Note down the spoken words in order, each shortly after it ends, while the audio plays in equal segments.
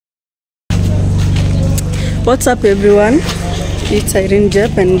What's up everyone, it's Irene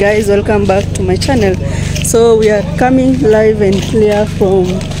Jep, and guys, welcome back to my channel. So we are coming live and clear from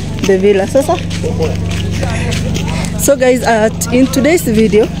the villa. So guys, in today's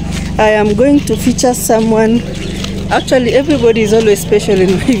video I am going to feature someone. Actually, everybody is always special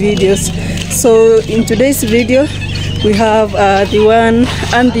in my videos. So in today's video we have the one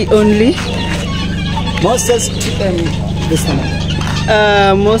and the only Moses 2M, this one.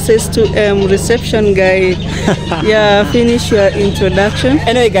 Moses 2M, reception guy. Yeah, finish your introduction.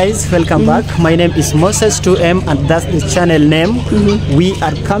 Anyway guys, welcome back. My name is Moses 2M and that's the channel name. We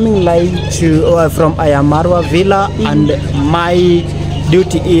are coming live to from Ayamarwa Villa, and my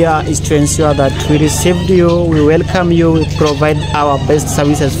duty here is to ensure that we received you, we welcome you, we provide our best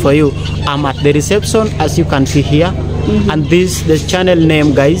services for you. I'm at the reception, as you can see here, and this the channel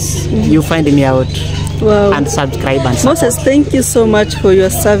name, guys. You find me out. Wow. And subscribe and support. Moses, thank you so much for your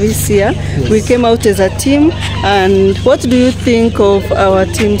service here. Yes. We came out as a team, and what do you think of our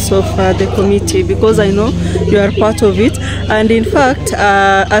team so far, the committee? Because I know you are part of it, and in fact,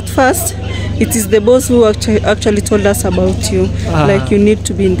 at first, it is the boss who actually told us about you. Like, you need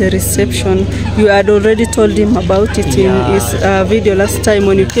to be in the reception. You had already told him about it in his video last time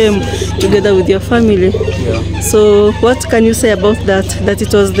when you came together with your family. So what can you say about that? That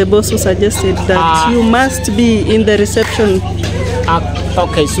it was the boss who suggested that you must be in the reception.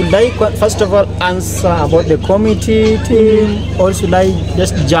 Okay, should I first of all answer about the committee team, or should I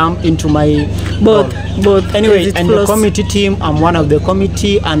just jump into my both? Anyway, and the committee team, I'm one of the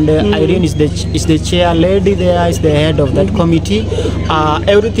committee, and Irene is the chair lady there, is the head of that committee.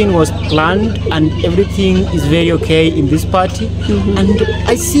 Everything was planned and everything is very okay in this party, and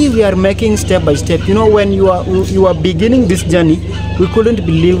I see we are making step by step. You know, when you are beginning this journey, we couldn't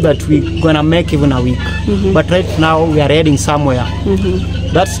believe that we're gonna make even a week, but right now we are heading somewhere.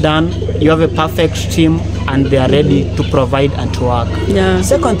 That's done. You have a perfect team and they are ready to provide and to work.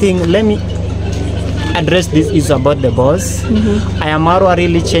 Second thing, let me address this is about the boss. Ayamarwa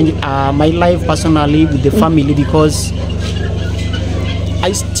really changed my life personally with the family, because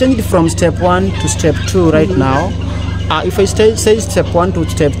I changed from step 1 to step 2 right now. If I say step 1 to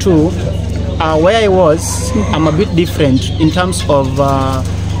step 2, where I was, I'm a bit different in terms of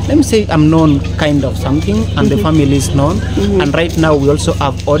let me say I'm known kind of something, and the family is known, and right now we also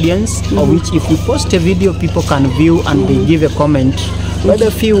have audience, of which if we post a video, people can view and they give a comment, whether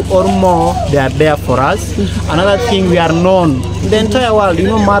few or more, they are there for us. Another thing, we are known in the entire world. You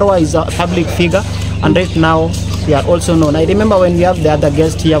know, Marwa is a public figure, and right now we are also known. I remember when we have the other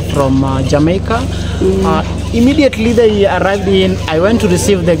guest here from Jamaica, immediately they arrived in, I went to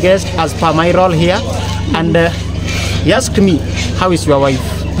receive the guest as per my role here, and he asked me, how is your wife?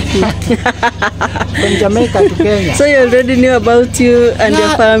 From Jamaica to Kenya. So you already knew about you and your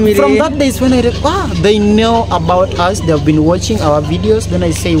family. From that day is when I they know about us, they have been watching our videos. Then I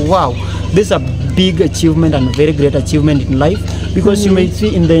say, wow, this is a big achievement and very great achievement in life, because you may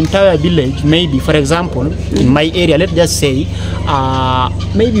see in the entire village, maybe for example in my area, let's just say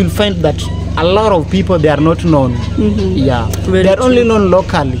maybe you'll find that a lot of people, they are not known. They are only known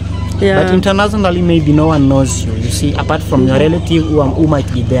locally. But internationally, maybe no one knows you. You see, apart from your relative who might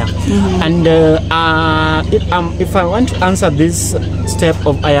be there. And if I want to answer this step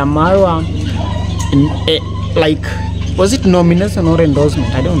of Ayamarwa, like, was it nomination or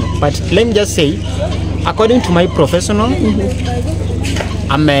endorsement? I don't know. But let me just say, according to my professional,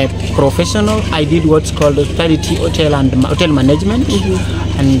 I'm a professional. I did what's called hospitality, hotel and hotel management,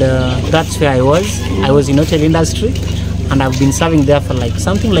 and that's where I was. I was in hotel industry, and I've been serving there for like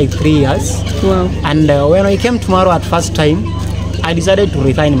something like 3 years. Wow. And when I came tomorrow at first time, I decided to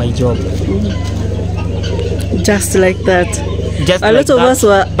resign my job. Just like that. Just a lot of us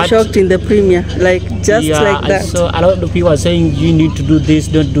were shocked in the premiere, like just like that. So a lot of people are saying you need to do this,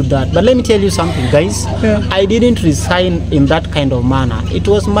 don't do that. But let me tell you something, guys. I didn't resign in that kind of manner. It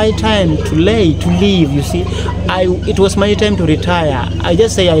was my time to leave. You see, it was my time to retire. I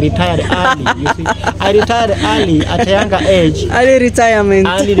just say I retired early. You see, I retired early at a younger age. Early retirement.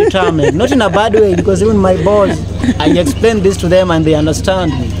 Early retirement. Not in a bad way, because even my boss, I explained this to them and they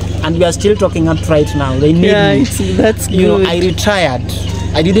understand me. And we are still talking up right now. They need me. That's good. You know, I retired.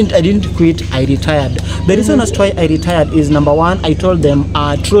 I didn't quit. I retired. The reason as to why I retired is, number one, I told them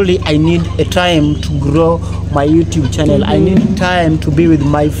truly I need a time to grow my YouTube channel. I need time to be with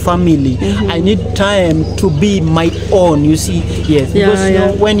my family. I need time to be my own. You see, yes. Because you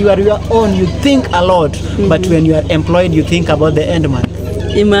know, when you are your own, you think a lot. But when you are employed, you think about the end month.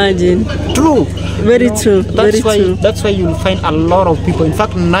 Imagine. True. Very true. That's why you'll find a lot of people. In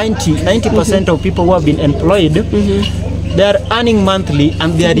fact, 90% of people who have been employed, they are earning monthly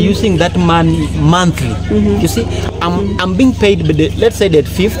and they are using that money monthly. You see, I'm being paid by let's say date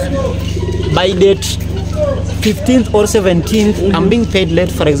 5th. By date 15th or 17th, I'm being paid late,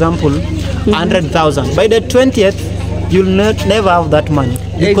 for example, 100,000. By the 20th, you'll never have that money,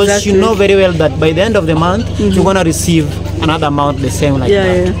 because you know very well that by the end of the month, you're gonna receive another amount the same like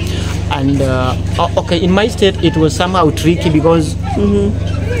that. And okay, in my state, it was somehow tricky because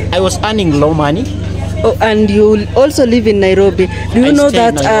I was earning low money. Oh, and you also live in Nairobi. Do you know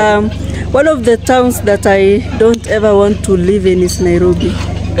that one of the towns that I don't ever want to live in is Nairobi?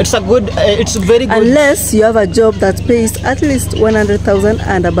 It's a good, it's very good. Unless you have a job that pays at least 100,000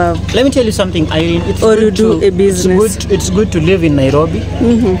 and above. Let me tell you something, Irene. It's or you do a business. It's good to live in Nairobi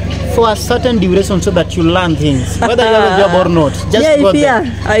for a certain duration so that you learn things, whether you have a job or not. Just go there.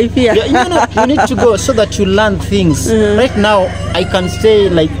 I fear. You need to go so that you learn things. Right now, I can stay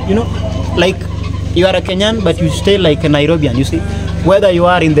like, like you are a Kenyan, but you stay like a Nairobian, you see. Whether you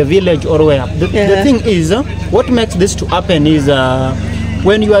are in the village or where. The thing is, what makes this to happen is,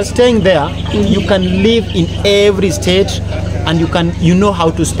 when you are staying there, you can live in every state, and you know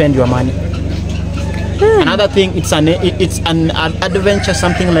how to spend your money. Another thing, it's an adventure,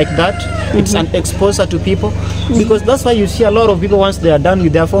 something like that. It's an exposure to people, because that's why you see a lot of people, once they are done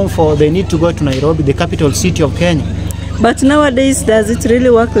with their Form 4, they need to go to Nairobi, the capital city of Kenya. But nowadays, does it really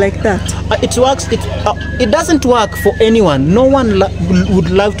work like that? It works. It doesn't work for anyone. No one would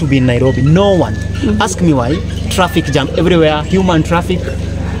love to be in Nairobi. No one. Ask me why. Traffic jam everywhere. Human traffic.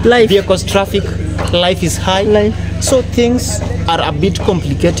 Life. Vehicles traffic. Life is high. So things are a bit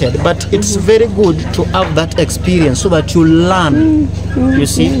complicated, but it's very good to have that experience so that you learn. You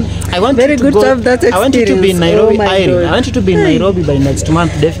see, I want you to have that experience. I want you to be in Nairobi. I want you to be in Nairobi by next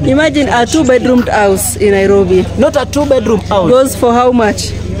month, definitely. Imagine a 2-bedroom house in Nairobi. Not a 2-bedroom house. Goes for how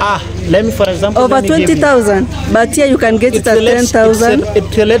much? Let me, for example, over 20,000. But here you can get it at 10,000.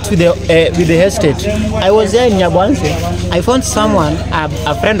 It relates with the estate. I was there in Nyabwanse. I found someone,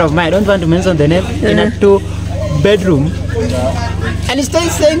 a friend of mine, I don't want to mention the name, in a 2-bedroom, and he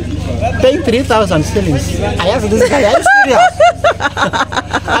started saying, paying 3,000 shillings. I asked this guy, are you serious?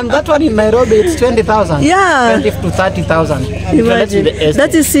 And that one in Nairobi, it's 20,000. Yeah. 20 to 30,000. Imagine.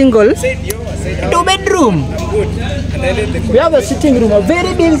 That is single. 2-bedroom. We have a sitting room, a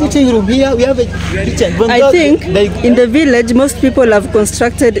very big sitting room here. We have a kitchen. I think in the village, most people have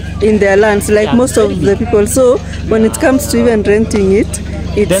constructed in their lands, like most of the people. So when it comes to even renting it,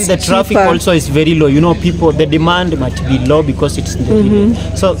 then the traffic also is very low. You know, people, the demand might be low because it's in the village.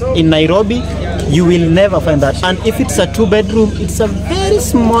 So in Nairobi, you will never find that. And if it's a 2-bedroom, it's a very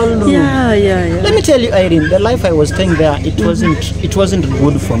small room. Yeah. Let me tell you, Irene, the life I was staying there, it wasn't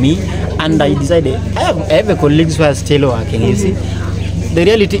good for me. And I decided, I have a colleague who are still working, you see. The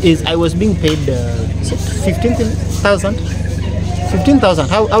reality is I was being paid 15,000. 15,000.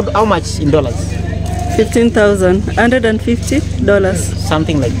 How much in dollars? 15,000, $150.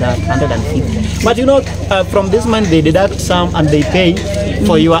 Something like that, 150. But you know, from this month they deduct some and they pay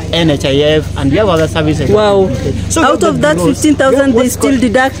for your NHIF and you have other services. Wow. So out of that 15,000 they still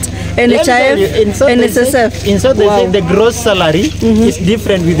deduct NHIF, NSSF. Inside they say the gross salary is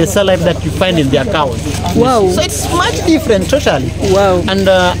different with the salary that you find in the account. Wow. So it's much different, totally. Wow. And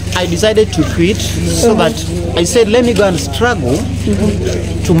I decided to quit so that I said, let me go and struggle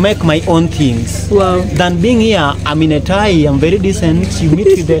to make my own things. Wow. Than being here, I'm in a tie, I'm very decent, you meet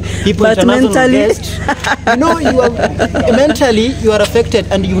with the people, but international guests. You know, mentally you are affected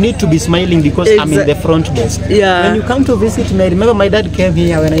and you need to be smiling because I'm in the front desk. Yeah. When you come to visit me, I remember my dad came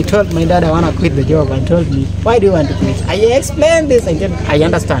here when I told my dad I want to quit the job and told me, why do you want to quit? I explained this, I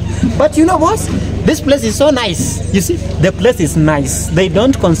understand. But you know what? This place is so nice. You see, the place is nice. They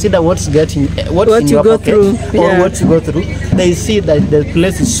don't consider what you go through or what you go through. They see that the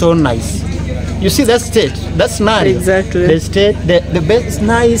place is so nice. You see that state, that's nice. Exactly. The state, the bed is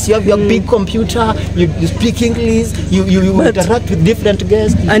nice. You have your big computer. You speak English. You interact with different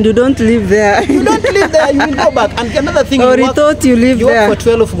guests. And you don't live there. You don't live there. You will go back. And another thing, or you thought you live there. You work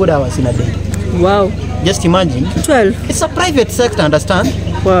for 12 good hours in a day. Wow. Just imagine. 12. It's a private sector. Understand?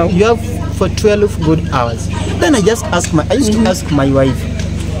 Wow. You have for 12 good hours. Then I used to ask my wife,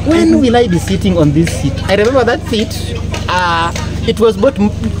 when will I be sitting on this seat? I remember that seat. It was bought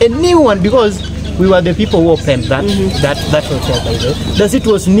a new one because we were the people who opened that hotel. By the way, the seat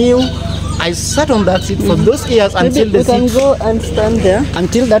was new. I sat on that seat for those years until the seat. You can go and stand there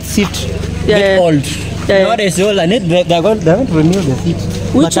until that seat get old. Nowadays, old and they're going to renew the seat.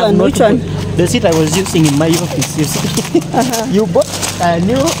 Which one? The seat I was using in my office. You see, you bought a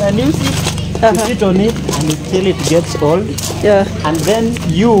new seat. You sit on it until it gets old. Yeah. And then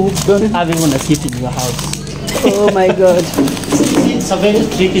you don't have even a seat in your house. Oh my God. It's a very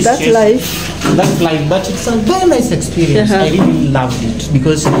tricky That's situation. life. That's life, but it's a very nice experience. I really loved it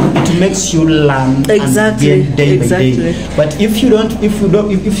because it makes you learn Exactly. and gain day by day. But if you don't,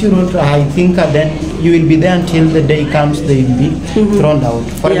 I think then you will be there until the day comes. They will be thrown out.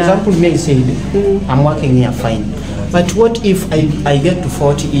 For example, me, I said, I'm working here fine. But what if I get to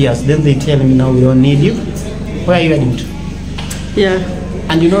 40 years? Then they tell me now we don't need you. Where are you heading to? Yeah.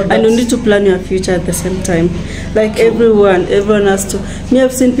 And you know, and you need to plan your future at the same time. Like everyone has to. Me,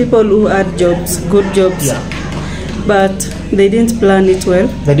 I've seen people who had jobs, good jobs, but they didn't plan it well.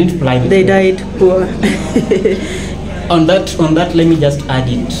 They didn't plan it. They died poor. On that, let me just add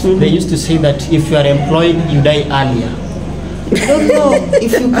it. They used to say that if you are employed, you die earlier. I don't know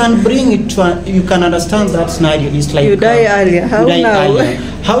if you can bring it to you can understand that scenario. It's like you die earlier. How you die now? Earlier.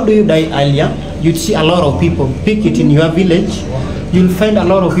 How do you die earlier? You'd see a lot of people. Pick it in your village. You'll find a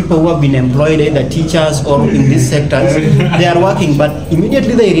lot of people who have been employed, either teachers or in these sectors. They are working, but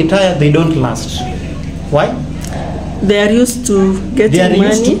immediately they retire, they don't last. Why? They are used to getting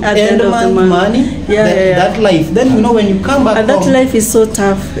money at the end of the month. That life. Then you know when you come back and home, that life is so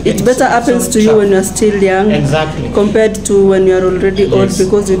tough. It better happens to you when you are still young, compared to when you are already old,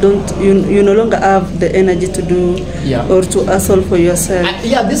 because you no longer have the energy to do or to hustle for yourself.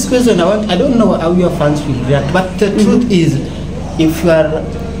 This question I don't know how your fans will react, but the truth is, if you are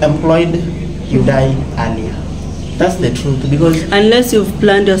employed, you die earlier. That's the truth, because unless you've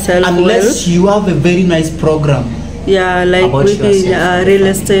planned yourself unless you have a very nice program. Yeah, like maybe real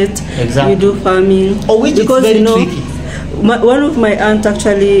estate, you do farming. Which because is very you know, tricky. One of my aunt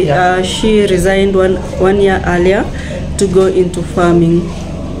actually, she resigned one year earlier to go into farming.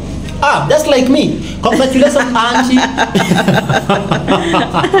 That's like me. Congratulations, auntie.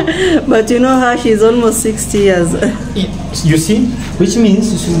 But you know her, she's almost 60 years. You see, which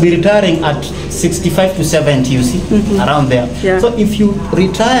means you should be retiring at 65 to 70. You see, around there. Yeah. So if you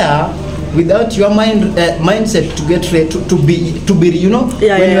retire without your mindset to get ready to be, you know,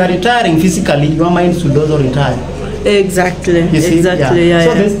 when you are retiring physically, your mind should also retire. Exactly. You see? Exactly.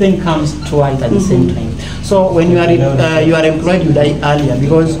 So this thing comes twice at the same time. So when you are employed, you die earlier,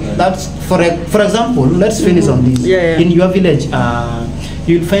 because that's for example. Let's finish on this. In your village,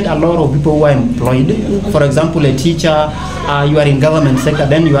 you'll find a lot of people who are employed. For example, a teacher. You are in government sector.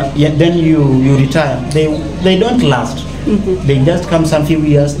 Then you retire. They don't last. They just come some few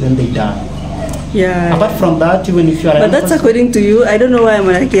years, then they die. Yeah. Apart from that, even if you are. But that's according to you. I don't know why I'm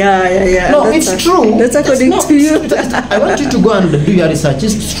like, No, it's true. That's according to you. I want you to go and do your research.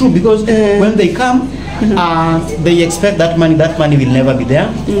 It's true, because when they come, they expect that money will never be there.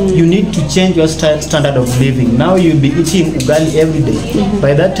 You need to change your standard of living. Now you'll be eating ugali every day.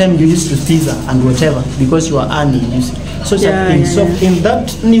 By that time, you used to pizza and whatever, because you are earning. You see. Such a thing. So in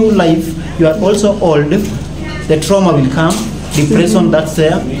that new life, you are also old. The trauma will come. Depression that's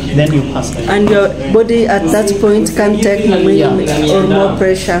there, then you pass away. And your body at that point can take or more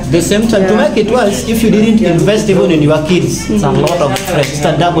pressure. The same time, to make it worse, if you didn't invest even in your kids, it's a lot of stress, it's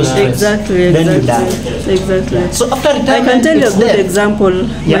a double stress. Exactly. Then you die. Exactly. So after retirement, I can tell you a good example.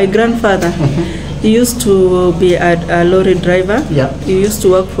 My grandfather, he used to be a lorry driver. He used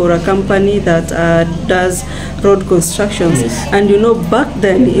to work for a company that does road constructions. And you know, back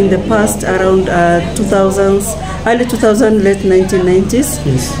then, in the past, around 2000s, early 2000, late 1990s,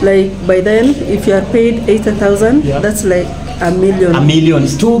 like by then, if you are paid 80,000, that's like $1 million. $1 million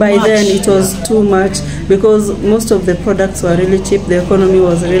is too much. By then, it was too much, because most of the products were really cheap. The economy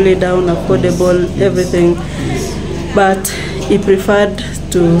was really down, affordable, everything. But he preferred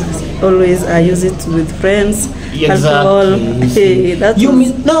to always use it with friends, alcohol. Hey, do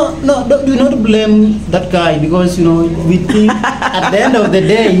not blame that guy, because you know we think at the end of the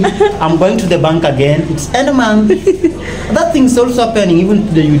day I'm going to the bank again. It's end month. That thing's also happening even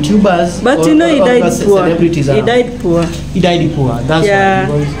to the YouTubers. But you know, he died poor. He died poor. He died poor. That's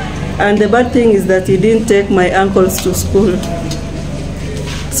why. And the bad thing is that he didn't take my uncles to school.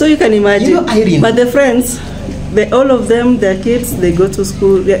 So you can imagine. You know, Irene, but the friends, all of them, their kids, they go to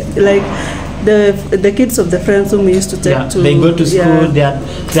school. Like the kids of the friends whom we used to take to. They go to school. They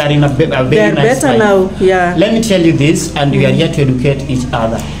are in a very nice They are better life. now. Let me tell you this, and we are here to educate each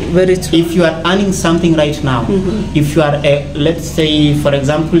other. Very true. If you are earning something right now, if you are let's say, for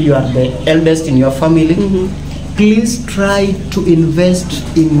example, you are the eldest in your family, please try to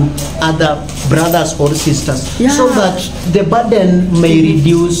invest in other brothers or sisters, so that the burden may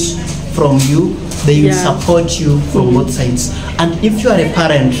reduce from you. They will support you from both sides. And if you are a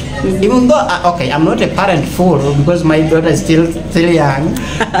parent, even though I'm not a parent because my daughter is still young,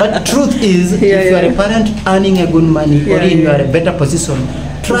 but the truth is, if you are a parent earning a good money, or you are a better position,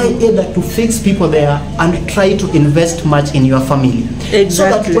 try either to fix people there and try to invest much in your family. Exactly. So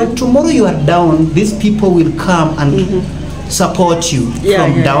that when tomorrow you are down, these people will come and support you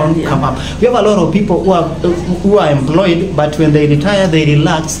from down, come up. We have a lot of people who are employed, but when they retire, they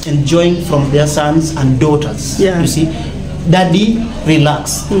relax, enjoying from their sons and daughters. You see, daddy,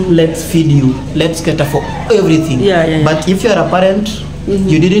 relax. Let's feed you. Let's cater for everything. But if you are a parent,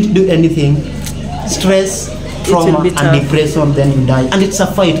 you didn't do anything, stress, trauma and depression, then you die. And it's a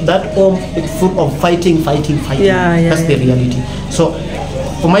fight. That home is full of fighting. That's the reality. So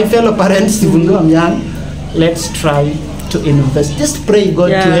for my fellow parents, even though I'm young, let's try to invest. Just pray God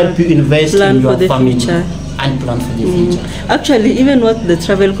to help you invest in your family and plan for the future. Actually, even what the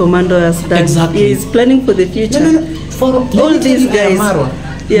travel commando has done is planning for the future. For all these guys.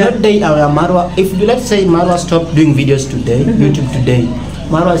 Not day Marwa. If let's say Marwa stopped doing videos today, YouTube today,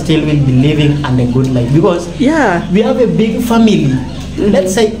 Marwa still will be living and a good life, because we have a big family.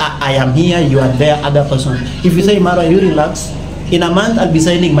 Let's say I am here, you are there, other person. If you say Marwa, you relax, in a month I'll be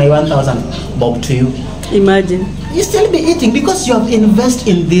sending my 1,000 bob to you. Imagine. You still be eating because you have invested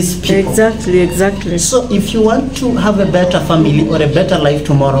in these people. Exactly. So if you want to have a better family or a better life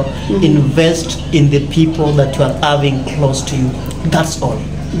tomorrow, invest in the people that you are having close to you. That's all.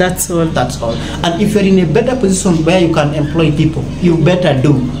 And if you're in a better position where you can employ people, you better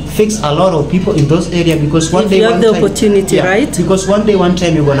do. Fix a lot of people in those areas, because one day, you have the opportunity, right? Because one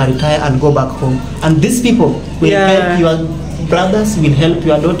time you're gonna retire and go back home, and these people will help your brothers, will help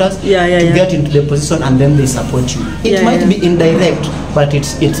your daughters to get into the position, and then they support you. It might be indirect, but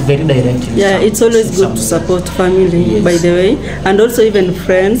it's very direct. It's always good to support family, by the way, and also even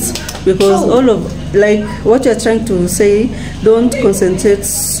friends, because all of, like what you're trying to say, don't concentrate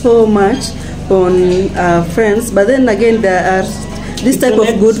so much on friends, but then again there are this type of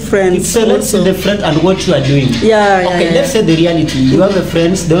good friends. Let's see the friend and what you are doing. Let's say the reality. You have a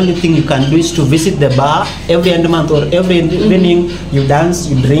friends, the only thing you can do is to visit the bar every end month or every evening. You dance,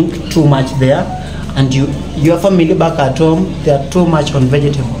 you drink too much there, and your family back at home, they are too much on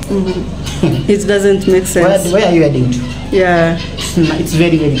vegetable. It doesn't make sense. Where are you heading to? It's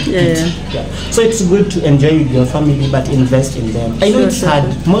very cute. So it's good to enjoy with your family, but invest in them. I know it's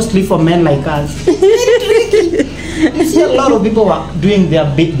hard, mostly for men like us. Very tricky. You see a lot of people are doing their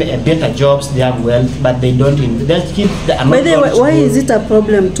better jobs, they have wealth, but they don't invest. By the way, why is it a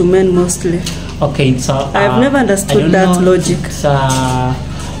problem to men mostly? Okay, I've never understood that logic.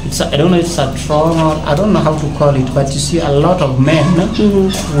 I don't know if it's a trauma, I don't know how to call it, but you see a lot of men,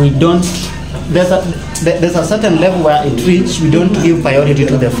 we don't, there's a certain level where it reach, we don't give priority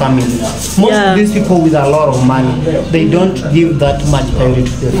to the family. Most of these people with a lot of money, they don't give that much priority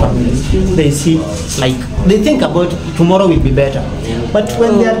to their family. They see, like, they think about tomorrow will be better, but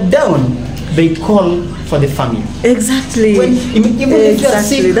when they are down, they call for the family. Exactly. Even if you are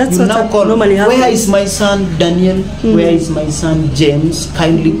sick, that's you what now call, normally happens. Where is my son Daniel? Where is my son James?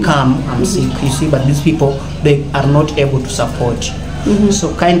 Kindly come, I'm sick. You see, but these people, they are not able to support.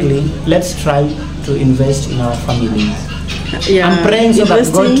 So kindly, let's try to invest in our families. I'm praying so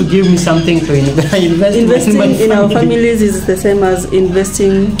that God to give me something to invest. Investing in our families is the same as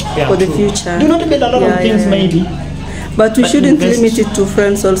investing for the future. Do not get a lot of things maybe. But we shouldn't limit it to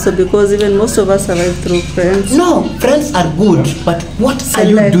friends also, because even most of us survive through friends. No, friends are good, but what are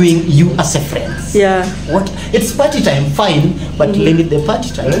you doing, you as a friend? It's party time, fine, but limit the party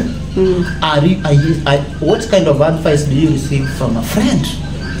time. What kind of advice do you receive from a friend?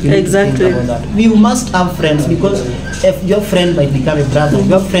 Exactly. You must have friends, because if your friend might become a brother,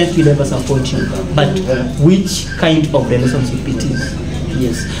 your friend will never support you. But which kind of relationship it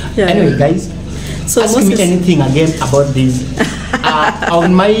is? Anyway, guys. So ask me anything again about this.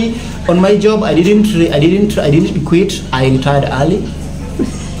 On my job, I didn't quit. I retired early.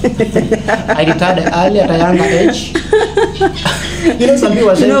 I retired early at a younger age. Some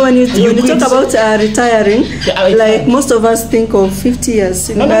people say, when you talk about retiring, like most of us think of 50 years,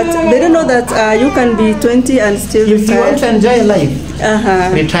 but they don't know that you can be 20 and still retire. If you want to enjoy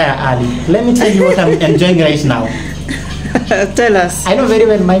life, retire early. Let me tell you what I'm enjoying right now. Tell us. I know very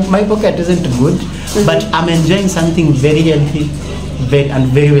well my pocket isn't good, but I'm enjoying something very healthy,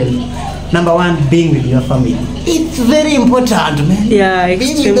 very well. Number one, being with your family. It's very important, man.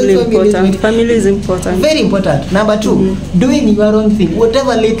 Extremely important. Family is important. Very important. Number two, doing your own thing,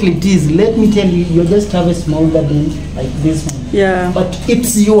 whatever little it is. Let me tell you, you just have a small garden like this one. But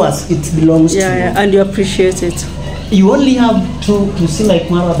it's yours. It belongs to you. And you appreciate it. You only have to see like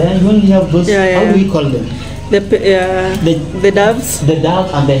Mara there. You only have those. How do we call them? The doves. The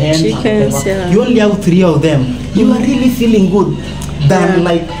dove and the hens. Chickens. You only have 3 of them. You are really feeling good. than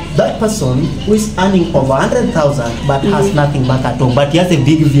like that person who is earning over 100,000 but has nothing back at home, but he has a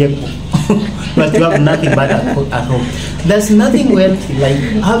big vehicle. But you have nothing back at home. There's nothing wealthy like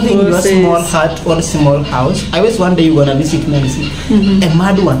having your small hut or small house. I always one day you're gonna visit me and see a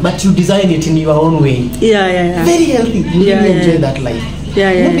mad one, but you design it in your own way. Very healthy. You really enjoy that life.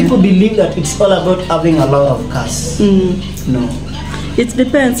 People believe that it's all about having a lot of cash. No. It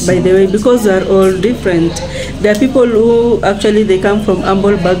depends, by the way, because we are all different. There are people who actually they come from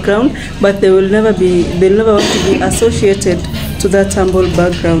humble background, but they'll never want to be associated to that humble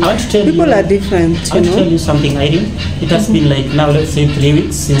background. People are different, I'll tell you something, Irene. It has been like now, let's say 3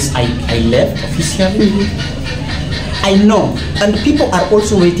 weeks since I left officially. I know, and people are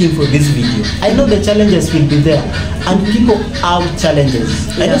also waiting for this video. I know the challenges will be there, and people have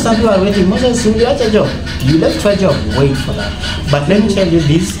challenges. I know some people are waiting. Moses, you left a job. You left for a job. Wait for that. But let me tell you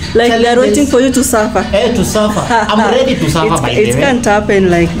this. Like they are waiting for you to suffer. To suffer. I'm ready to suffer, by the way. It can't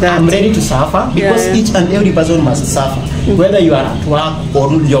happen like that. I'm ready to suffer because each and every person must suffer. Whether you are at work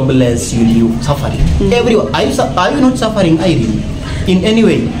or jobless, you suffering. Everyone. Are you not suffering, Irene? In any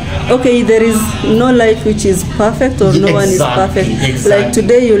way? Okay, there is no life which is perfect or no one is perfect. Like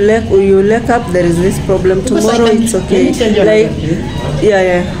today you lack up, there is this problem. Tomorrow it's okay. Like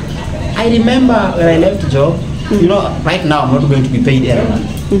I remember when I left the job, you know, right now I'm not going to be paid everyone.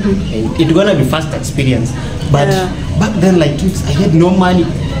 It's gonna be first experience. But back then, like kids, I had no money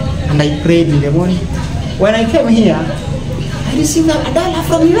and I prayed in the morning. When I came here, I received $1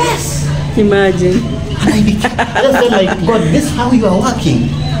 from US. Imagine. And I just said like, God, this is how you are working.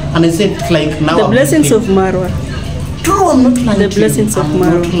 And I said like now the blessings of Marwa. True, I'm not lying to you. The blessings of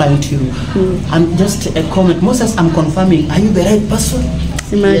Marwa. I'm not lying to you. And just a comment, Moses, I'm confirming, are you the right person?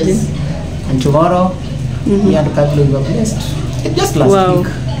 Imagine. Yes. And tomorrow, me and Pablo, you are blessed. Just last week,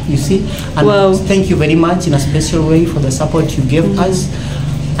 you see. And thank you very much in a special way for the support you gave us.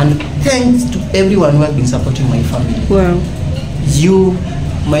 And thanks to everyone who has been supporting my family. Wow. You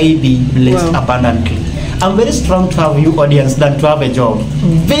may be blessed abundantly. I'm very strong to have you audience than to have a job.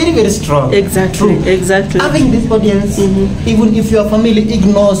 Very, very strong. Exactly. True. Exactly. Having this audience, even if your family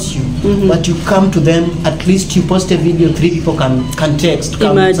ignores you, but you come to them, at least you post a video, 3 people can text,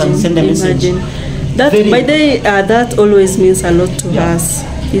 and send a message. That by the that always means a lot to us.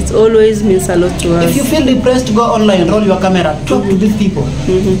 It always means a lot to us. If you feel depressed, go online, roll your camera, talk to these people.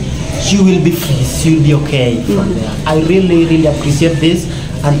 You will be free. You will be okay from there. I really, really appreciate this.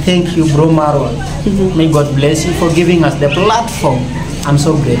 And thank you, Bro Marwa. May God bless you for giving us the platform. I'm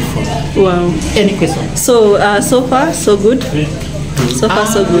so grateful. Wow. Any question? So, so far, so good? So far,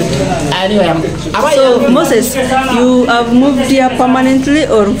 so good. Anyway, so, Moses, you have moved here permanently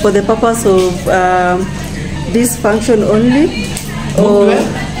or for the purpose of this function only? Or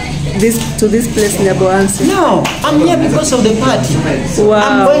to this place near Boansi? No, I'm here because of the party. Wow.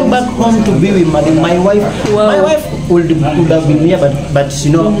 I'm going back home to be with my wife. Wow. My wife would have been here, but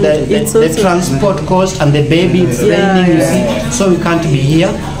you know the transport cost and the baby it's raining, you see, so we can't be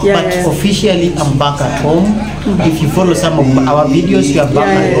here. But officially, I'm back at home. If you follow some of our videos, you are back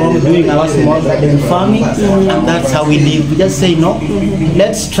at home doing our small garden farming, and that's how we live. We just say no.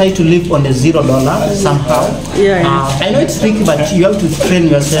 Let's try to live on the $0 somehow. I know it's tricky, but you have to train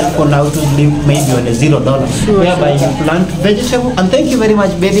yourself on how to live maybe on the $0, whereby you plant vegetable. And thank you very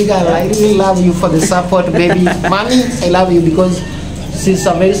much, baby girl. I really love you for the support, baby. Mommy, I love you because she's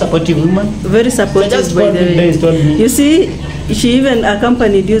a very supportive woman. Very supportive, by the way. You see, she even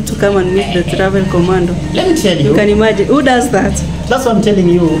accompanied you to come and meet the travel commando. Let me tell you. You can imagine. Who does that? That's what I'm telling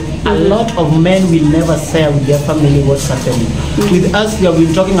you. A lot of men will never share with their family what's happening. With us, we have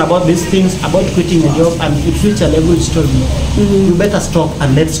been talking about these things, about quitting a job, and it reached a level story. You better stop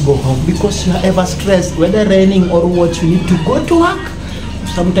and let's go home because you are ever stressed. Whether raining or what, you need to go to work.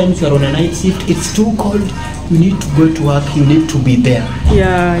 Sometimes you're on a night shift, it's too cold, you need to go to work, you need to be there.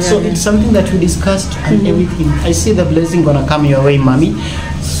 So it's something that we discussed and everything. I see the blessing gonna come your way, mommy.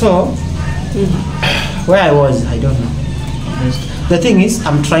 So, where I was, I don't know. The thing is,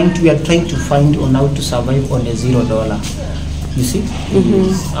 we are trying to find on how to survive on a $0. You see?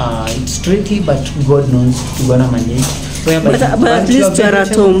 It's tricky, but God knows we're gonna manage. But at least you're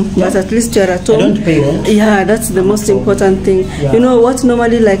at home. But at least you're at home. I don't pay rent. Yeah, that's the most important thing. You know what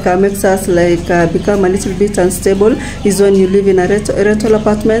normally makes us become a little bit unstable is when you live in a rental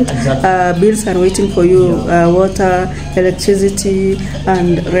apartment. Bills are waiting for you, water, electricity,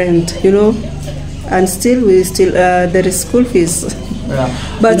 and rent. You know, and still there is school fees.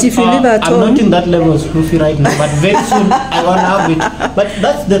 But if you live at home, I'm not in that level of school fee right now. But very soon I wanna have it. But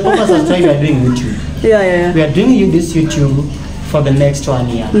that's the purpose of why we are doing YouTube. We are doing this YouTube for the next 1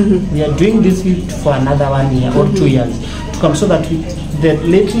 year. We are doing this for another 1 year or 2 years to come so that the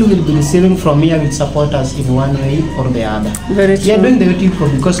little we'll be receiving from here will support us in one way or the other. Very true. We are doing the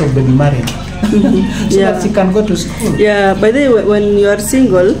YouTube because of baby marriage. So that she can go to school. Yeah, by the way, when you are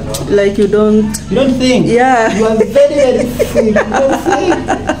single, like you don't think. Yeah. You are very free. You don't think.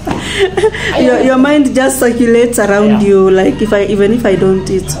 your mind just circulates around you, like even if I don't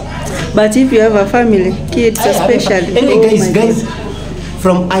eat. But if you have a family, kids especially. Anyway, guys,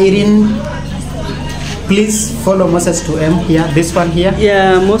 from Irene, please follow Moses 2M here, this one here.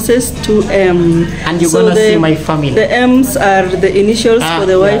 Yeah, Moses 2M. And you're gonna see my family. The M's are the initials for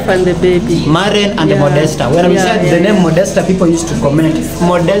the wife and the baby. Maren and Modesta. When we said the name Modesta, people used to comment,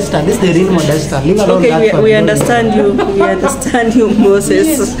 Modesta, this is the real Modesta. Leave alone that we understand you. We understand you, Moses.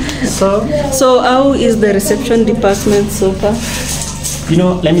 Yes. So how is the reception department so far? You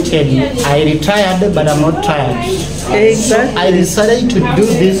know, let me tell you, I retired, but I'm not tired. Exactly. So I decided to do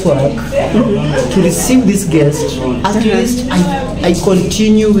this work, to receive this guest. At least I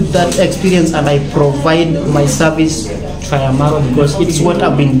continue with that experience and I provide my service to Amaro because it's what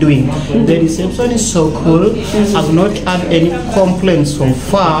I've been doing. The reception is so cool. I've not had any complaints so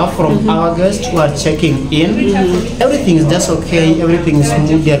far from our guests who are checking in. Everything is just okay. Everything is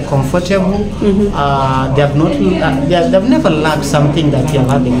smooth. They are comfortable. They've never lacked something that you have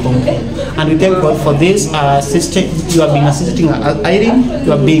had in complaint. And we thank God for this. You have been assisting Irene.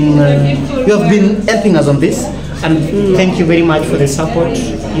 You have been helping us on this. And thank you very much for the support.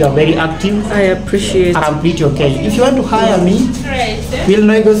 You are very active. I appreciate. And I'm pretty okay. If you want to hire me, we'll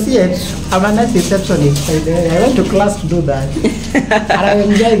negotiate. I'm a nice receptionist. I went to class to do that. And I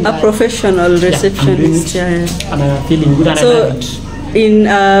enjoy that. A professional receptionist. And I'm feeling good. And so, I love it. In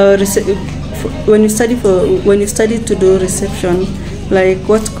when you study to do reception, like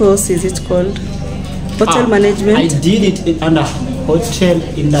what course is it called? Hotel management. I did it under hotel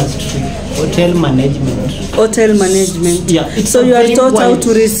industry, hotel management. Hotel management. Yeah. So you are taught how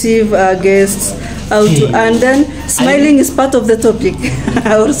to receive guests, and then smiling is part of the topic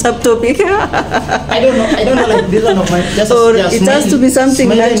or subtopic. I don't know. Like this one of my. Or it has to be something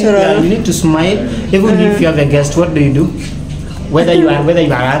natural. Yeah, you need to smile even if you have a guest. What do you do? Whether you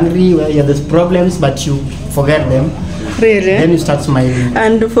are angry, whether you have problems, but you forget them. Really? Then you start smiling.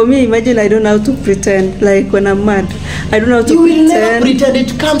 And for me, imagine I don't know how to pretend. Like when I'm mad, I don't know how to pretend. You will never pretend.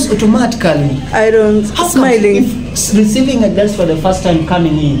 It comes automatically. I don't. How smiling. If receiving a guest for the first time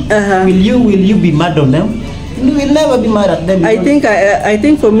coming in, will you be mad on them? You will never be mad at them. I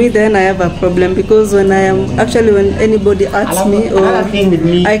think for me then I have a problem because when anybody asks me or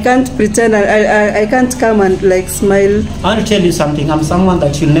I can't pretend. I can't come and like smile. I want to tell you something. I'm someone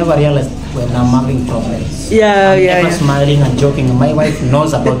that you'll never realize when I'm having problems. I'm never smiling and joking. My wife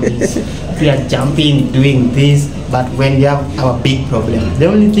knows about this. We are jumping, doing this, but when we have our big problem, the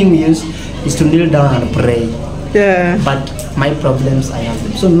only thing we use is to kneel down and pray. Yeah. But my problems, I have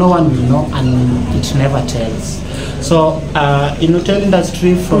them. So no one will know and it never tells. So in hotel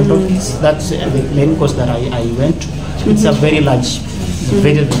industry, front office, that's the main course that I went to. It's a very large,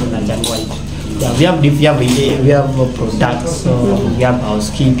 very large and wide. Yeah, we have products, so we have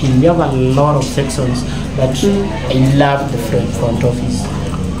housekeeping, we have a lot of sections that I love the front office.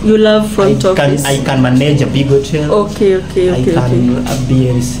 You love front office? I can manage a big hotel. Okay. I can be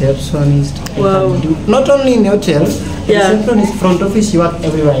a receptionist. Wow. Not only in the hotel, receptionist, front office, you work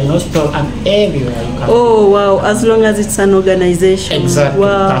everywhere, in hospital and everywhere you can. Oh, wow. As long as it's an organization. Exactly.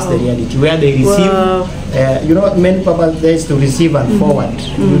 Wow. That's the reality. Where they receive, main purpose there is to receive and forward.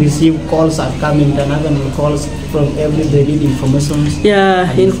 You receive calls are coming, another calls from they need information.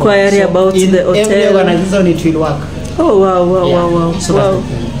 Yeah, inquiry about the hotel. Every organization it will work. Oh, wow. So wow.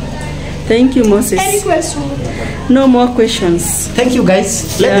 Thank you, Moses. Any questions? No more questions. Thank you,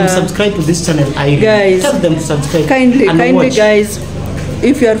 guys. Let them subscribe to this channel. Guys, tell them to subscribe. Kindly, watch. guys.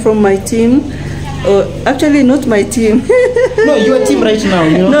 If you are from my team, or actually not my team. No, your team right now.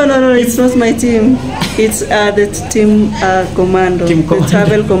 You know? No. It's not my team. It's the team commando, the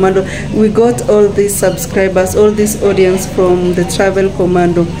travel commando. We got all these subscribers, all this audience from the travel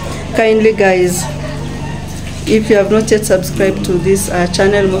commando. Kindly, guys. If you have not yet subscribed to this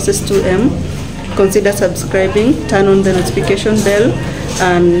channel, Moses 2M, consider subscribing, turn on the notification bell,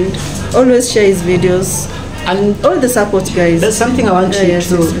 and always share his videos and all the support, guys. There's something I want you to.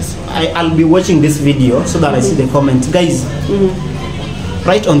 Yes. I'll be watching this video so that I see the comments, guys.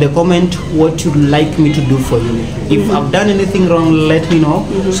 Write on the comment what you'd like me to do for you. If I've done anything wrong, let me know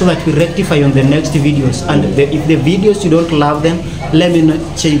so that we rectify on the next videos. And if the videos you don't love them, let me know,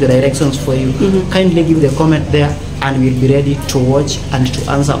 change the directions for you. Kindly give the comment there and we'll be ready to watch and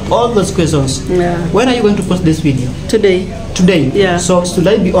to answer all those questions. When are you going to post this video? Today. Today? Yeah. So should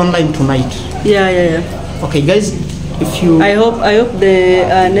I be online tonight? Yeah. Okay, guys, if you, I hope the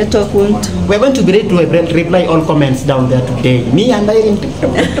network won't. we're going to be ready to reply all comments down there today. Me and Irene.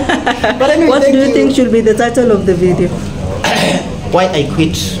 But anyway, What do you think should be the title of the video? Why I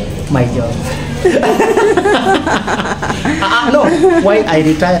quit my job? No, why I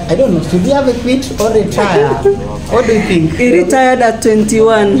retired? I don't know. Should we have a quit or retire? What do you think? He retired at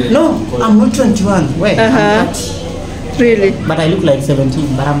 21. No, I'm not 21. Wait, I'm 30. Really? But I look like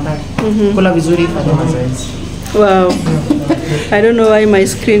 17. But I'm 30. Kula vizuri fanya mazoezi. Wow. I don't know why my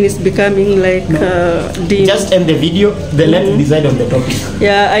screen is becoming like dim. Just end the video, then let's decide on the topic.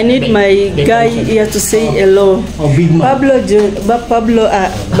 Yeah, I need my guy here to say hello. Oh, big man. Pablo,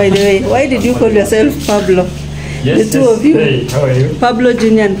 by the way, why did you call yourself Pablo? Yes, The two of you. Hey, how are you? Pablo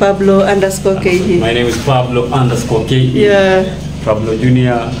Jr. and Pablo underscore KE. My name is Pablo underscore KE. Yeah. Pablo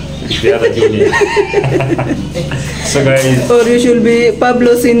Junior, the other Junior. So guys, Or you should be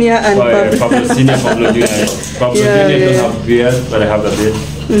Pablo Senior and Pablo Senior, Pablo Junior. Pablo Junior don't have beard, but I have the beard.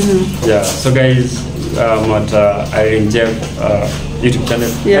 Yeah. So guys, I'm at Irene Jeff YouTube channel.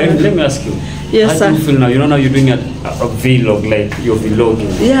 Yeah. Irene, let me ask you. Yes, how do you sir. feel now? You know now you're doing a vlog, like you're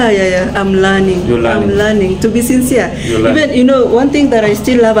vlogging. Yeah. I'm learning. You're learning. I'm learning. To be sincere, You're learning. even one thing that I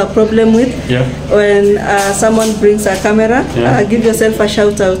still have a problem with. Yeah. When someone brings a camera, Yeah. give yourself a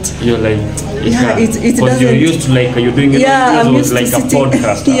shout out. You're like, Yeah, it because doesn't. you're used to like you're doing it Yeah, I'm like used to a sitting.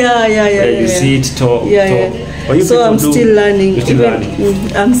 podcast. Yeah. You sit, talk. Yeah. But you So people I'm do- still learning. You're still Even-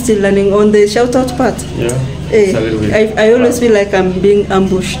 learning. I'm still learning on the shout out part. Yeah. Hey, It's a little bit. I always feel like I'm being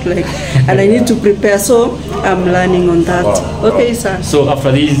ambushed, like, and I need to prepare. So I'm learning on that. Wow. Okay, sir. So after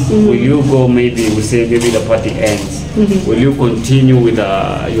this, will you go? Maybe we say maybe the party ends. Will you continue with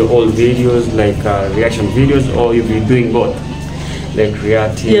your old videos, like reaction videos, or you'll be doing both, like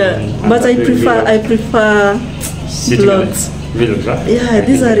reacting? Yeah, and but I doing prefer sitting on vlogs. Vlogs, right? Yeah,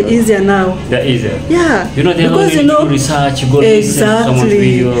 these are easier now. They're easier. Yeah, You know, they because don't need to do research. You go listen to someone's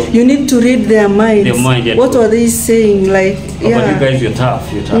exactly. video. You need to read their minds. Their mind, yeah, what true. were they saying? Like, Oh, yeah. but you guys, you're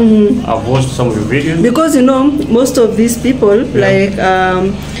tough. You're tough. I've watched some of your videos. Because most of these people, like,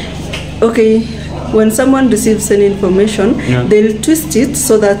 okay, when someone receives any information, Yeah. they'll twist it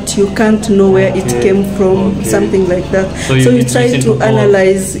so that you can't know where it Okay. came from, Okay. something like that. So So you you need to try listen to to both.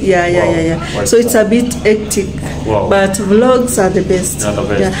 analyze. Yeah. Wow. So it's a bit hectic, Wow. but vlogs are the best. They're the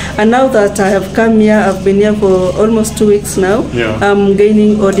best. Yeah. And now that I have come here, I've been here for almost 2 weeks now. Yeah. I'm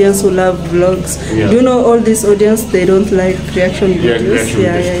gaining audience who love vlogs. Yeah. Do you know all this audience? They don't like reaction Yeah, videos. reaction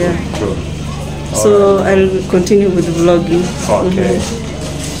Yeah. videos. True. So I'll continue with vlogging. Okay.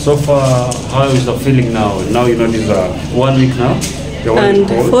 So far, how is the feeling now? Now you know this 1 week now. You're one And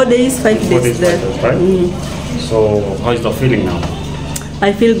week old. 4 days, 5 4 days days, there. 5 days, right? So how is the feeling now?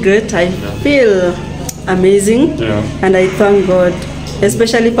 I feel great. I feel amazing. Yeah. And I thank God,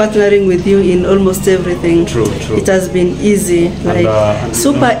 especially partnering with you in almost everything. True. It has been easy, like and you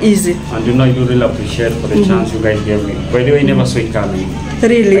super know- easy. And you know, I do really appreciate for the chance you guys gave me. By the way, I never saw it coming. I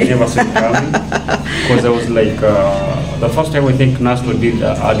Really. never saw it coming because I was like, the first time I think Nasto did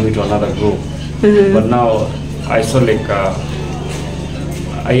add me to another group, but now I saw like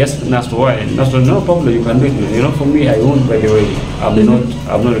I asked Nasto why. Nasto, no problem, you can do it. You know, for me, I won't. By the way,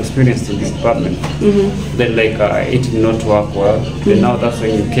 I'm not experienced in this department. Then like it did not work well. Then now that's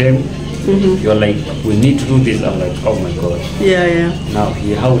when you came. You're like, we need to do this. I'm like, oh my god. Yeah. Now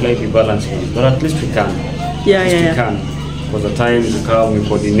here, how will I be balancing it? But at least we can. Yeah, At least yeah, we yeah. can. Because the time you come, you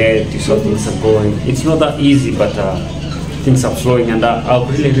coordinate, you saw things are going. It's not that easy, but things are flowing, and I've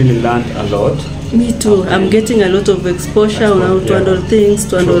really learned a lot. Me too. I'm getting a lot of exposure on how to Yeah. handle things,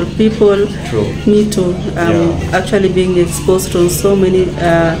 to handle people. True. Me too. I'm actually being exposed on so many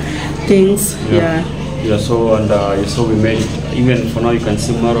things. Yeah. Yeah, so we made it. Even for now, you can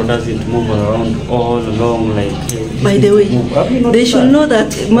see Maro doesn't move around all along like. By the way, they should know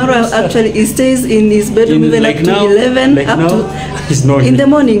that Maro actually he stays in his bedroom even like up to now, 11, like up now, to he's not in the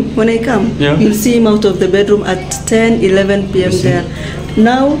morning when I come. Yeah. You'll see him out of the bedroom at 10, 11 p.m. You see? there.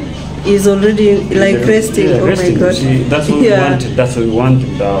 Now he's already like resting. Yeah, Oh resting. my God. See, that's what we wanted. That's what we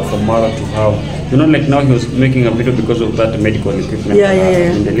wanted for Mara to have. You know, like now he was making a video because of that medical equipment. Yeah.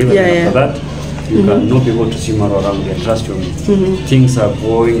 In the liver. Yeah, And yeah. after that, you cannot be able to see Mara around there. Trust me. Things are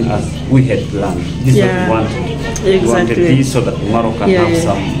going as we had planned. This is what we wanted. We wanted Exactly. this so that Mara can Yeah, have yeah.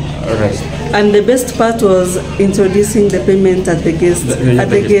 some rest. And the best part was introducing the payment at the gate, At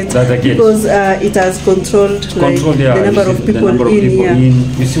the gate. because it has controlled like Control, yeah. the number You of see people the number of in people here.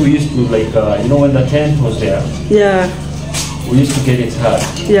 in. You see, we used to like, you know, when the tent was there, Yeah, we used to get it hard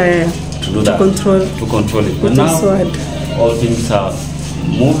yeah. to do that. Control. To control it. But It now, was so hard. all things are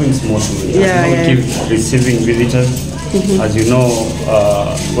moving smoothly. Yeah, As you know, yeah. we keep receiving visitors. As you know,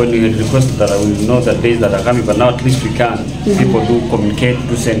 when we had requested that I will know the days that are coming, but now at least we can. People do communicate,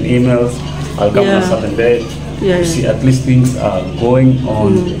 do send emails. I'll come on a certain day. You see, at least things are going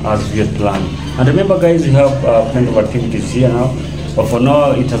on as we had planned. And remember, guys, we have plenty of activities here now. But for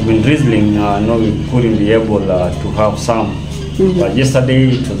now, it has been drizzling. No, we couldn't be able to have some. But yesterday,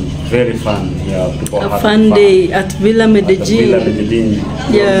 it was very fun. Yeah, people A had fun day at Villa Villa Medellin. Medellin.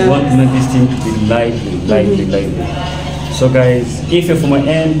 Yeah. We want to make this thing to be lively. So guys, if you're from my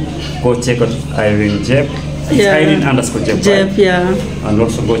end, go check out Irene Jep. It's Irene _ Jep. Jep, Right? yeah. And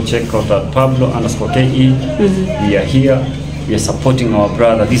also go check out Pablo _ KE. We are here. We are supporting our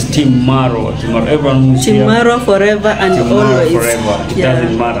brother. This Team Maro. Everyone who's Team here. Maro forever and Team Maro always. forever. It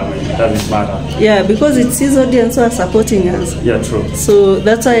doesn't matter, man. It doesn't matter. Yeah, because it's his audience who are supporting us. Yeah, true. So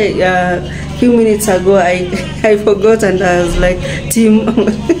that's why a few minutes ago I forgot and I was like, Team.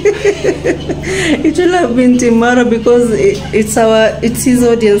 It will have been Team Maro because it's his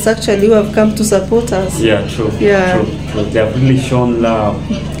audience actually who have come to support us. Yeah, true. Yeah. True. They have really shown love.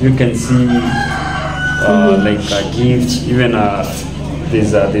 You can see like gifts. Even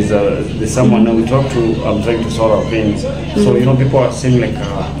there's someone that we talked to. I'm trying to sort out things. So people are saying like,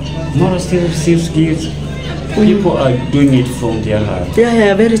 Mara still receives gifts. People are doing it from their heart.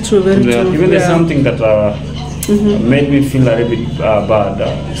 Yeah, very true, very true. Even there's something that made me feel a little bit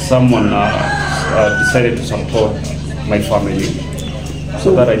bad. Someone decided to support my family.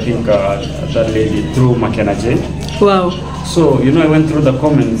 So that I think that lady through McKenna J. Wow. So I went through the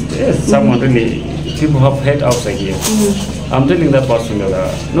comments. Yes, someone really. People have hate outside here. I'm telling that person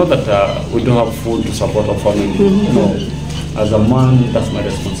that not that we don't have food to support our family. No, as a man, that's my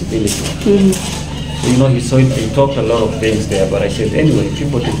responsibility. So he talked a lot of things there, but I said anyway,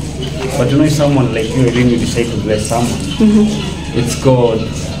 people do. But someone like you really decide to bless someone. It's God.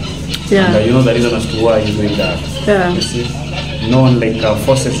 Yeah. And the reason as to why you're doing that. Yeah. You see? No one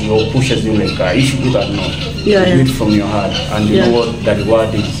forces you or pushes you you should do that. No. Yeah, You do it from your heart, and you know what the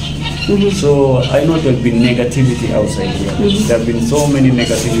reward is. So I know there have been negativity outside here. There have been so many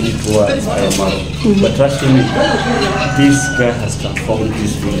negativity towards Maro. But trust me, this guy has transformed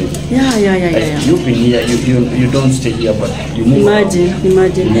this village. Yeah. You've been here, you don't stay here, but you move around.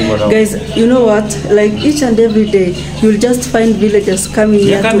 Imagine. You move around. Guys, you know what? Like each and every day, you'll just find villagers coming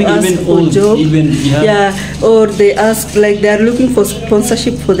here to ask for job. Or they ask, like they are looking for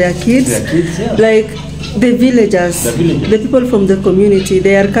sponsorship for their kids. Like the villagers, the people from the community,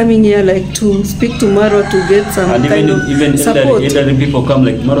 they are coming here like to speak to Maro to get some and kind of support. Elderly people come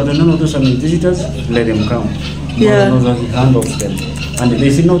like, Maro, no, those are visitors, let them come. Maro knows how he handles them. And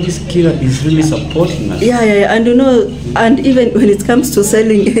they say, no, this killer is really supporting us. Yeah. And and even when it comes to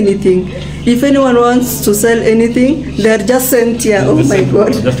selling anything, if anyone wants to sell anything, they're just sent here. Oh my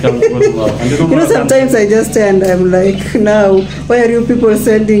God. Just come to Maro. Sometimes I just stay and I'm like, now, why are you people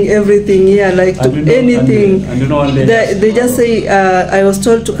sending everything here? Like to anything. They just say, I was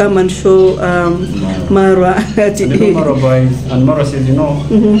told to come and show Maro. Maro buys, and Maro says, not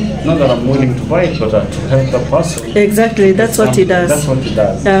that I'm willing to buy it, but to help the person. Exactly, that's what he does. That's what he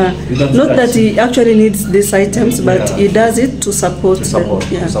does. Not that he actually needs these items, but he does it to support. So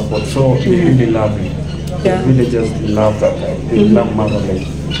they really love it. The villagers love that. They love Maro.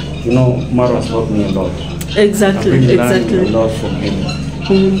 Maro has helped me a lot. Exactly. I've really learned a lot from him.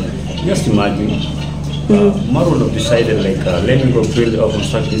 Just imagine, Maro would have decided let me go build or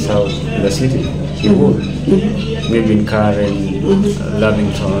construct this house in the city. He would. Maybe in Karen,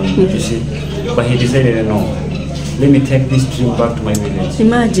 Lavington, you see. But he decided, no, let me take this dream back to my village.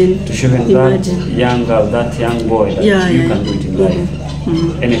 Imagine. To show them that young girl, that young boy, that you can do it in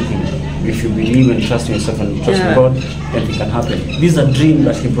life. Anything. If you believe and trust in yourself and trust in God, then it can happen. This is a dream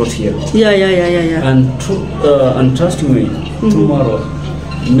that he brought here. Yeah. And trust me, tomorrow,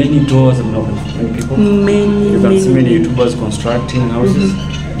 many doors have been opened for many people. You can see many YouTubers constructing houses,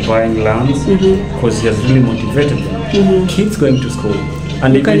 buying lands, because he has really motivated them. Kids going to school.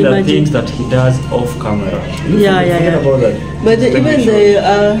 And even the things that he does off camera. About that. But even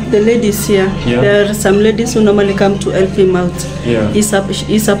the ladies here, there are some ladies who normally come to help him out. He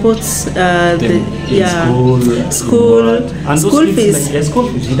supports school fees. School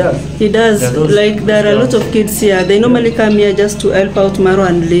fees, he does. He does. There are a lot of kids here. They normally come here just to help out Maro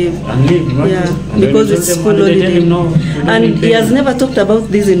and leave. Because it's school holiday. And he has never talked about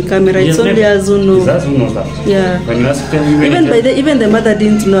this in camera. It's only us who know. It's us who knows that. When you ask them, even the mother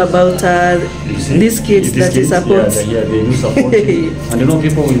didn't know about these kids that he supports. They do support him. And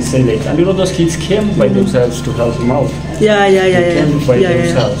people will say and those kids came by themselves to help him out. They came by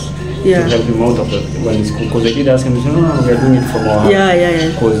themselves to help him out of it when it's cool. Because they did ask him, no, we are doing it from our heart.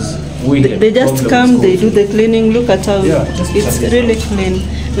 Because they just come, they do the cleaning. Look at how it's really clean.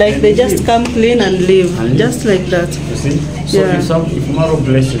 Like And they you just leave. come clean and leave, And leave. just like that. You see? So Yeah. if Maro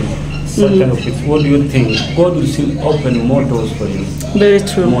bless you, such kind of kids, what do you think? God will still open more doors for you. Very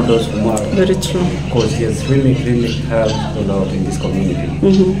true. More doors for Maro. Very true. Because he has really helped a lot in this community.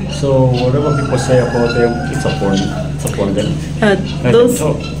 So whatever people say about them, it's upon them. Let them Those,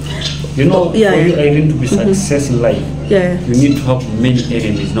 talk. You know, Yeah, for you, yeah. Irene, to be success in life, yeah. you need to have many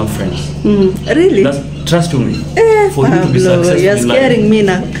enemies, not friends. Really? Trust me. For you to be Pablo, successful you're in life. scaring me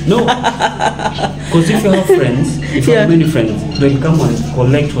now. No, because if you have friends, if you Yeah. have many friends, they'll come and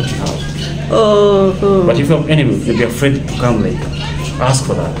collect what you have. Oh. But if you have enemies, they'll be afraid to come like ask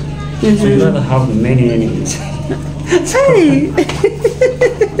for that. So you rather have many enemies. Hey.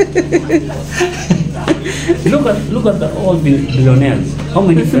 look at all the billionaires. How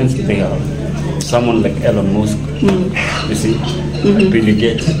many friends do they have? Someone like Elon Musk, you see, Bill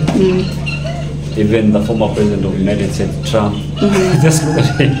Gates, even the former president of the United States, Trump. Just look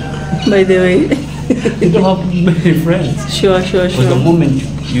at him. By the way. You don't have many friends. Sure. Because the moment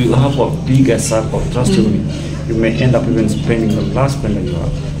you have a bigger circle, trust me, you may end up even spending the last friend that you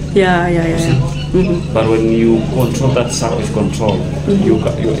have. Yeah. But when you control that circle, control,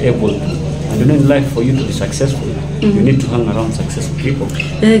 you're able to. And you know, in life, for you to be successful, you need to hang around successful people.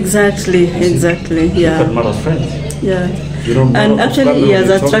 Exactly. Look Yeah. at Maro's friends. Yeah. You know, And Maro actually, he has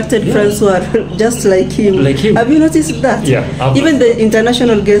attracted friends who are just like him. Like him. Have you noticed that? Yeah, I've Even the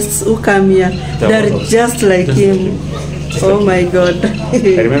international guests who come here, they're was- just like just him. like him. Just Oh like my God.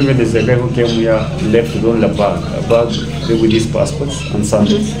 I remember there's a guy who came here, left with only a bag with his passports and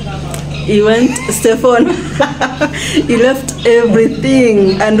sandals. He went, Stefan, he left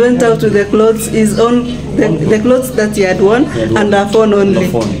everything and went out with the clothes, the clothes that he had worn He had and worn. a phone only.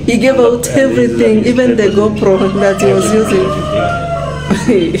 The phone. He gave out And everything, his even the everything. GoPro that he was using.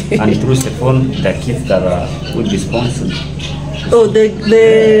 And through Stefan, the kids that would be sponsored. Oh, the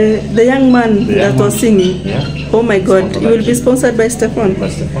young man The that young was man. singing. Yeah. Oh my God, he will be sponsored by Stefan. By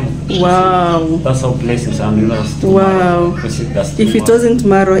Stefan. Wow. That's how blessings are. You know, that's Wow. that's If it wasn't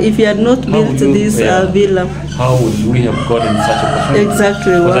Maro, if he had not How built would you- this yeah. villa. how would we have gotten such opportunity?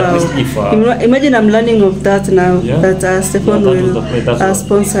 Exactly, Because at wow. least if, Imagine I'm learning of that now, Yeah. that Stefan Yeah, that was will the play, that's what-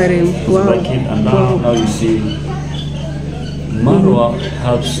 sponsor him. Wow. like it, and now you see, Maro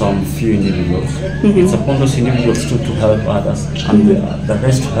helps some few individuals. It's upon those individuals too to help others, and the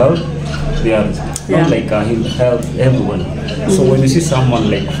rest to help the others. Yeah. Not like he'll help everyone. So when you see someone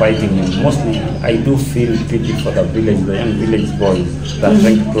like fighting him, mostly I do feel pity for the young village boys that are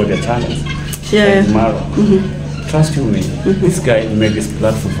trying to grow their channels. Yeah. Like Maro. Trust you me, this guy made this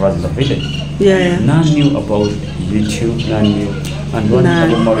platform for us in the village. Yeah. None knew about YouTube, none knew. And one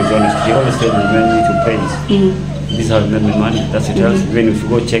thing about Maro is honest, he always said, "We made YouTube page. This is how we made my money." That's it. Even if you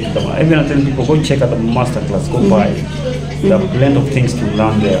go check them, even I tell people, go check out the masterclass, go buy it. There are plenty of things to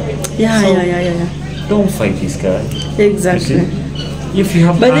learn there. Yeah, So, yeah. don't fight this guy. Exactly. You see? If you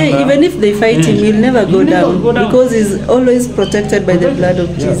have But then, anger, even if they fight him, he'll never go He'll never down go down. because he's always protected by the blood of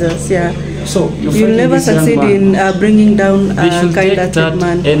Yeah. Jesus. Yeah. so You'll never succeed in bringing down They a should take kind-hearted that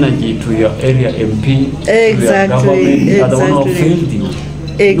man. energy to your area MP, to your Exactly, government, they are the one who exactly. failed you.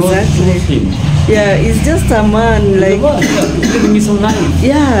 Exactly. Not him. Yeah, he's just a man, The like, man, he's living his own life.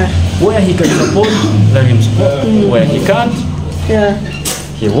 yeah, Where he can support, let him support. Where he can't, yeah.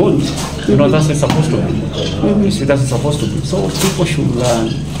 he won't. You know, that's what it's supposed to be. You see, that's what it's supposed to be. So people should learn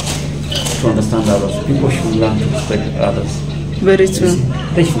to understand others. People should learn to respect others. Very You true. see,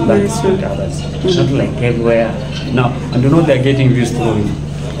 they should learn Very to true. respect others. Not like everywhere. Now, and you know they're getting views through it.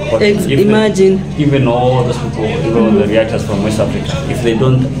 But if they- Imagine. even all those people, even the reactors from West Africa, if they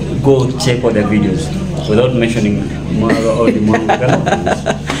don't go check all their videos without mentioning Maro or the Maro,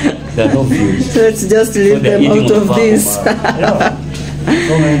 there are no views. Let's just So leave they're them eating out on of the this. farm, yeah.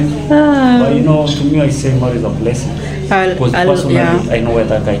 So man, but you know, to me I say Maro is a blessing. Because personally, yeah. I know where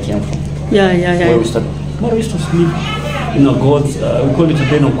that guy came from. Yeah. Where we started. Maro used to sleep in a goats, we call it a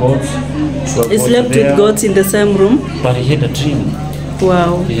den of goats. So He slept with goats in the same room. But he had a dream.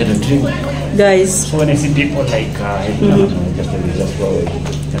 Wow. He had a dream. Guys, So when I see people like, just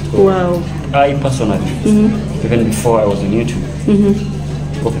go. wow. I personally, even before I was on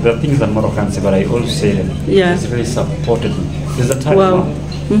YouTube, okay, there are things that Maro can't say, but I always say them. Yeah. It's really supported me. There's a time, Wow.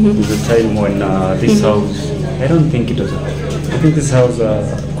 there's a time when this house, I don't think it was, I think this house,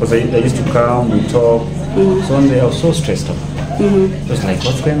 because I used to come, we talk, so one day I was so stressed out. It was like,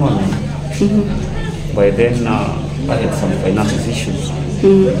 what's going on? By then, I had some financial issues.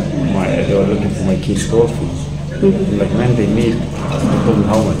 They were looking for my kids' school fees. Like when they need, they told me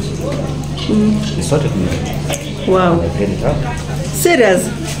how much. They sorted me. Wow. I paid it up. Serious?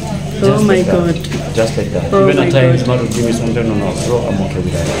 Oh Just my like that. God. Just like that. Oh Even my at times, God. not to give me something, no, bro, I'm okay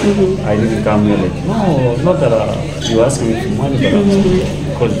with that. I didn't come here like, no, not that you ask me for money, but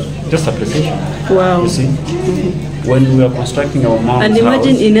because just appreciation. Wow. You see? When we were constructing our mom's And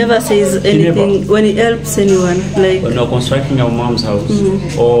imagine house, he never says anything when he helps anyone. Like, when we were constructing our mom's house,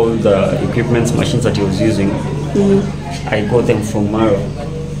 all the equipments, machines that he was using, I got them from Maro.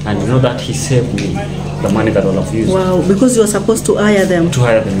 And you know that he saved me the money that I have used wow, because you were supposed to hire them. to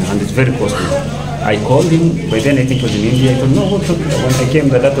hire them, and it's very costly. I called him, by then I think it was in India. I told no, when I came,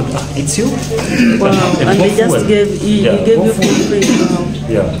 the doctor, it's you. Wow, and they just gave he gave you for free. Wow.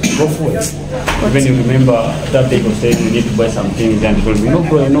 Yeah, go for it. Even you remember that day he was saying we need to buy some things, and he told me, no,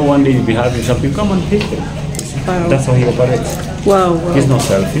 bro, one day you'll be having something, come and pick them. Wow. That's how he operates. Wow, wow. He's not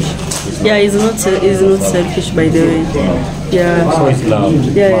selfish. Yeah, he's not selfish, by the way. Yeah. So it's love.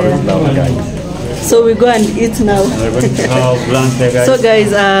 Yeah, Maro is yeah. love, guys. So we go and eat now. We're going to have lunch there, guys. So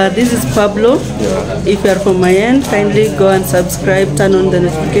guys, this is Pablo. If you are from my end, kindly go and subscribe, turn on the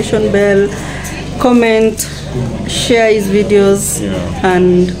notification bell, comment, share his videos,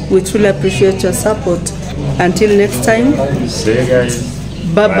 and we truly appreciate your support. Until next time, See you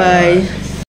guys. bye bye.